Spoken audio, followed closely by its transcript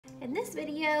In this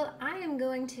video, I am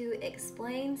going to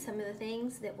explain some of the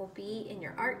things that will be in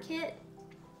your art kit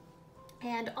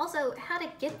and also how to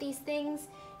get these things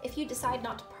if you decide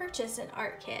not to purchase an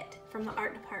art kit from the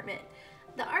art department.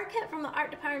 The art kit from the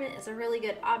art department is a really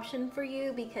good option for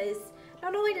you because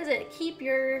not only does it keep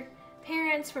your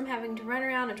parents from having to run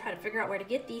around and try to figure out where to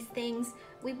get these things,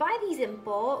 we buy these in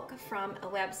bulk from a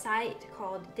website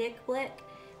called Dick Blick.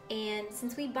 And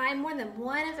since we buy more than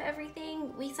one of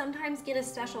everything, we sometimes get a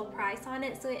special price on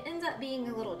it, so it ends up being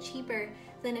a little cheaper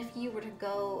than if you were to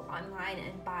go online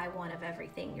and buy one of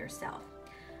everything yourself.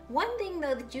 One thing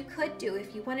though that you could do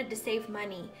if you wanted to save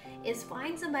money is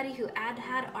find somebody who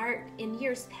had art in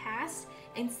years past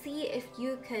and see if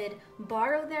you could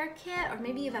borrow their kit or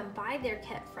maybe even buy their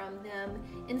kit from them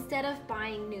instead of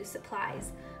buying new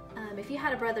supplies. If you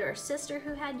had a brother or sister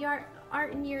who had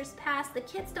art in years past, the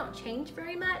kits don't change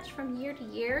very much from year to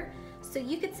year, so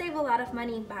you could save a lot of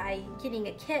money by getting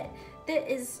a kit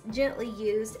that is gently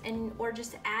used or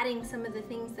just adding some of the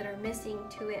things that are missing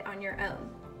to it on your own.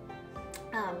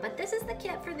 But this is the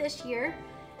kit for this year.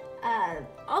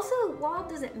 Also, Wall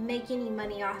doesn't make any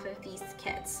money off of these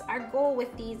kits. Our goal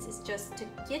with these is just to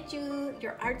get you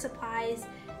your art supplies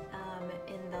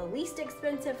in the least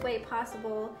expensive way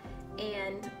possible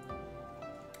and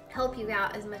help you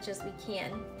out as much as we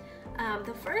can.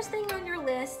 The first thing on your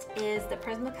list is the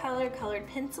Prismacolor colored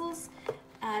pencils.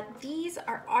 These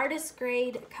are artist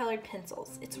grade colored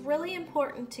pencils. It's really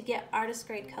important to get artist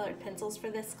grade colored pencils for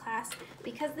this class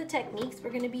because the techniques we're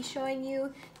going to be showing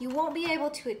you won't be able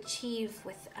to achieve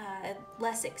with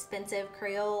less expensive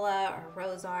Crayola or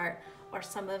Rose Art or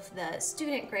some of the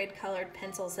student grade colored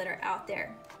pencils that are out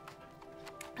there.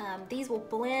 These will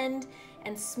blend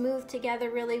and smooth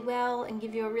together really well and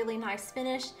give you a really nice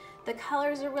finish. The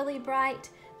colors are really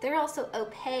bright. They're also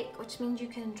opaque, which means you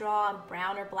can draw on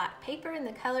brown or black paper and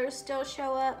the colors still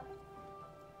show up.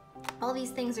 All these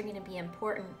things are going to be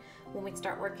important when we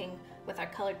start working with our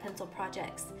colored pencil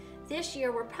projects. This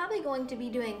year we're probably going to be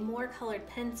doing more colored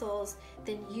pencils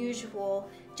than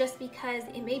usual just because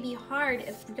it may be hard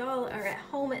if y'all are at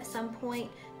home at some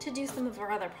point to do some of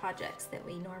our other projects that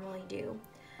we normally do.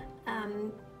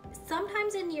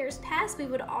 Sometimes in years past we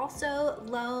would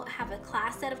also have a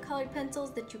class set of colored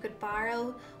pencils that you could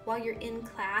borrow while you're in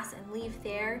class and leave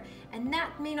there, and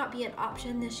that may not be an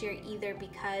option this year either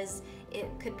because it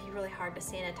could be really hard to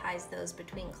sanitize those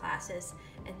between classes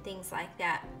and things like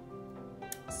that.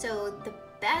 So the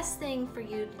best thing for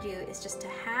you to do is just to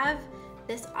have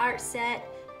this art set.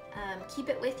 Keep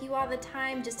it with you all the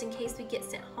time just in case we get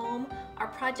sent home. Our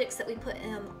projects that we put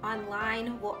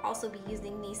online will also be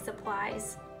using these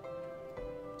supplies.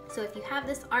 So if you have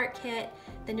this art kit,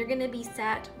 then you're going to be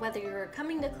set whether you're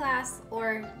coming to class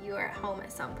or you're at home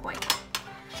at some point.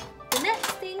 The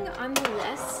next thing on the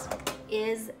list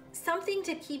is something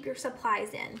to keep your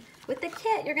supplies in. With the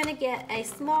kit, you're going to get a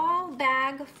small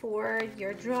bag for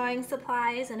your drawing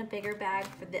supplies and a bigger bag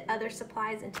for the other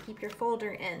supplies and to keep your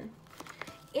folder in.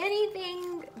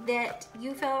 Anything that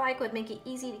you feel like would make it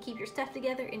easy to keep your stuff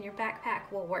together in your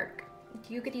backpack will work.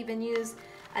 You could even use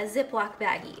a Ziploc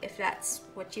baggie if that's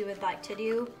what you would like to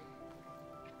do.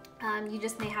 You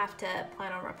just may have to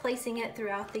plan on replacing it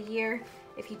throughout the year.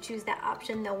 If you choose that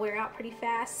option, they'll wear out pretty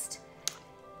fast.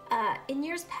 In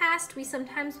years past, we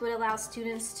sometimes would allow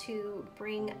students to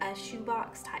bring a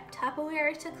shoebox type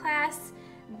Tupperware to class.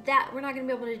 We're not going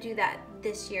to be able to do that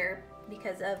this year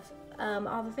because of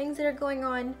all the things that are going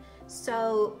on.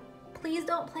 So please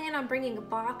don't plan on bringing a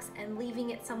box and leaving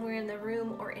it somewhere in the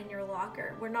room or in your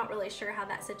locker. We're not really sure how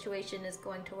that situation is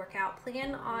going to work out.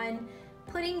 Plan on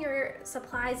putting your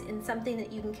supplies in something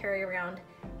that you can carry around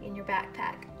in your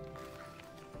backpack.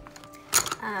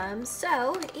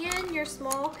 So in your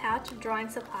small pouch of drawing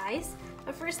supplies,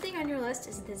 the first thing on your list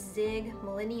is the Zig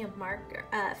Millennium Marker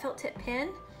felt tip pen.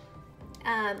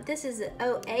 This is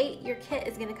an 08. Your kit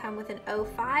is going to come with an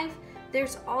 05.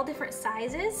 There's all different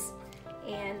sizes,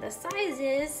 and the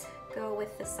sizes go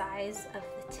with the size of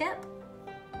the tip.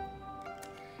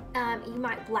 You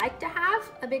might like to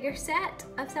have a bigger set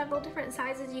of several different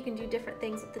sizes. You can do different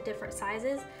things with the different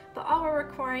sizes, but all we're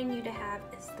requiring you to have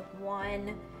is the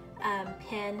one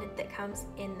pen that comes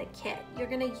in the kit. You're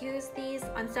going to use these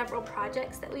on several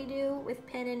projects that we do with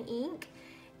pen and ink,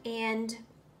 and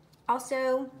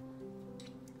also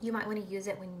you might want to use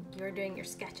it when you're doing your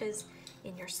sketches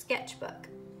in your sketchbook.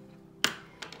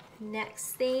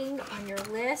 Next thing on your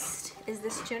list is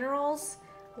this General's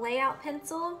layout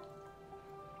pencil.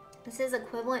 This is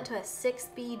equivalent to a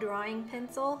 6B drawing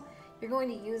pencil. You're going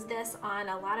to use this on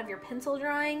a lot of your pencil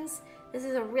drawings. This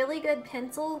is a really good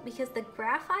pencil because the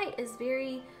graphite is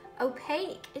very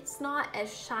opaque. It's not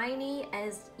as shiny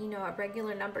as, you know, a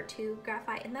regular number 2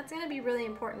 graphite, and that's going to be really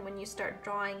important when you start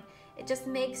drawing. It just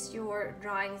makes your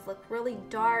drawings look really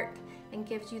dark and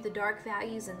gives you the dark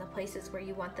values in the places where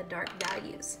you want the dark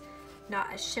values,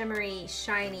 not a shimmery,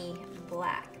 shiny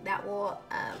black. That will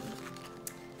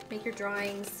make your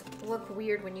drawings look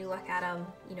weird when you look at them,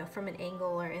 you know, from an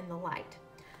angle or in the light.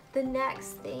 The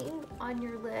next thing on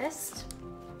your list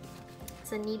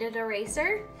is a kneaded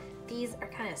eraser. These are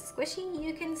kind of squishy,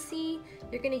 you can see.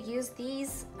 You're going to use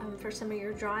these for some of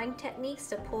your drawing techniques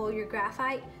to pull your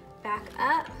graphite back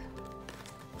up.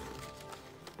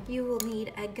 You will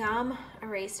need a gum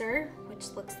eraser, which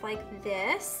looks like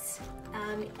this.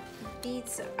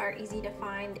 These are easy to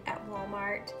find at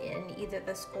Walmart in either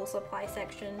the school supply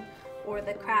section or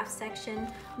the craft section.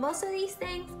 Most of these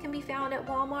things can be found at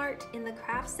Walmart in the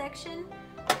craft section.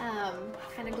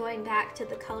 Kind of going back to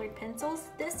the colored pencils.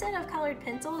 This set of colored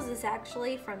pencils is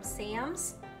actually from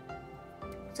Sam's.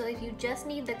 So if you just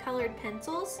need the colored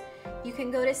pencils, you can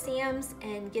go to Sam's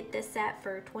and get this set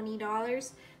for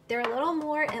 $20. They're a little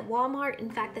more at Walmart. In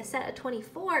fact, the set of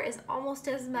 24 is almost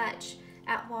as much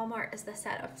at Walmart as the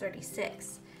set of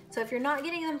 36. So if you're not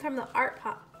getting them from the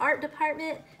art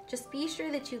department, just be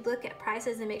sure that you look at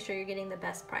prices and make sure you're getting the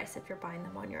best price if you're buying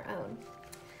them on your own.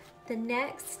 The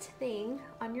next thing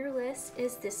on your list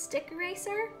is this stick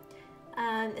eraser.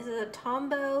 This is a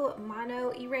Tombow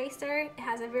Mono eraser. It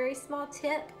has a very small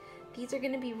tip. These are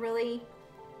going to be really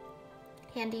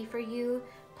handy for you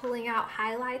pulling out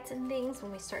highlights and things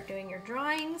when we start doing your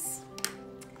drawings.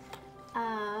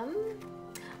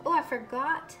 Oh, I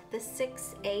forgot the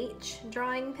 6H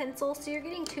drawing pencil. So you're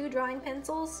getting 2 drawing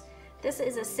pencils. This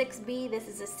is a 6B, this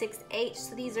is a 6H.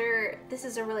 So this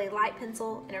is a really light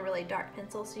pencil and a really dark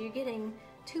pencil. So you're getting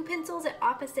 2 pencils at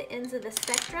opposite ends of the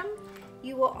spectrum.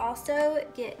 You will also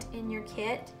get in your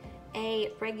kit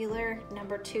a regular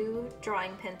number 2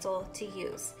 drawing pencil to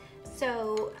use.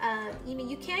 So, you know,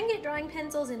 you can get drawing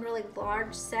pencils in really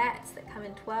large sets that come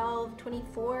in 12,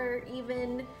 24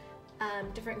 even,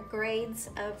 different grades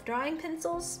of drawing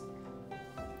pencils.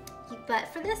 But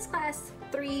for this class,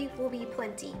 3 will be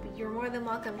plenty. You're more than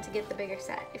welcome to get the bigger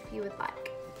set if you would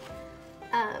like.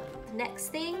 The next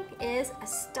thing is a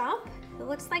stump. It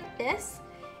looks like this.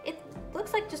 It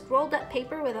looks like just rolled up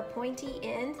paper with a pointy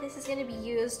end. This is going to be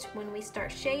used when we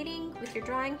start shading with your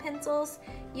drawing pencils.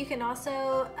 You can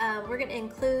also, we're going to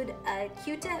include a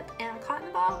Q-tip and a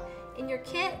cotton ball in your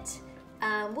kit.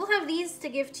 We'll have these to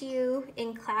give to you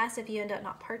in class if you end up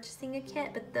not purchasing a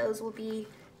kit, but those will be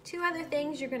 2 other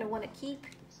things you're going to want to keep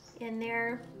in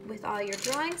there with all your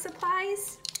drawing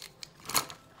supplies.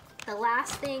 The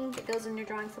last thing that goes in your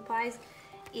drawing supplies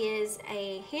is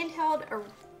a handheld or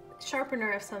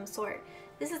sharpener of some sort.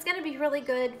 This is going to be really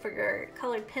good for your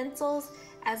colored pencils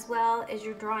as well as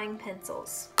your drawing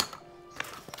pencils.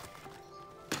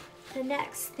 The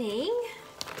next thing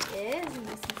is in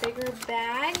this bigger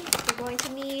bag, you're going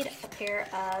to need a pair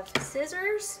of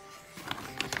scissors,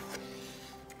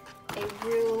 a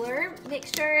ruler. Make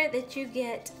sure that you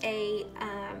get a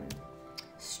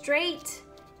straight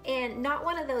and not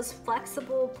one of those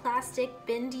flexible plastic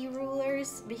bendy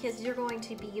rulers, because you're going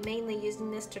to be mainly using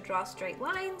this to draw straight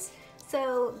lines.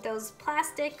 So those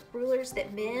plastic rulers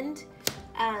that bend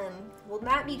will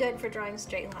not be good for drawing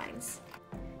straight lines.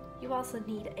 You also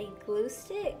need a glue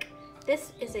stick.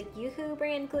 This is a Yoo-Hoo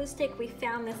brand glue stick. We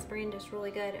found this brand is really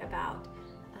good about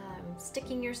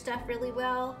sticking your stuff really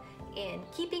well and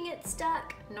keeping it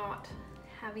stuck, not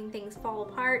having things fall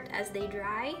apart as they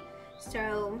dry.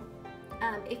 So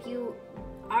if you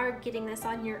are getting this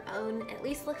on your own, at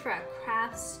least look for a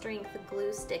craft strength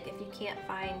glue stick if you can't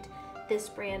find this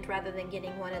brand, rather than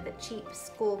getting one of the cheap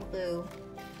school glue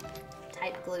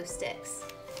type glue sticks.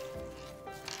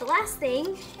 The last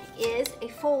thing is a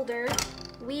folder.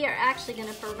 We are actually going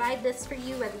to provide this for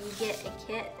you whether you get a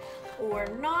kit or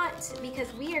not,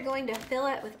 because we are going to fill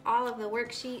it with all of the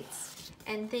worksheets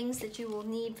and things that you will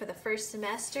need for the first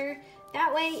semester.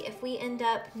 That way, if we end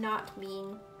up not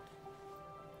being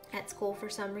at school for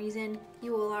some reason,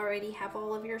 you will already have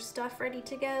all of your stuff ready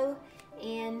to go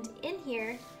and in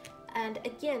here. And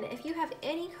again, if you have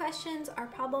any questions or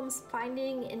problems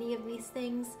finding any of these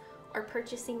things or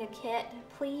purchasing a kit,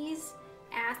 please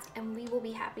ask and we will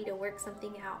be happy to work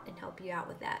something out and help you out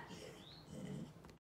with that.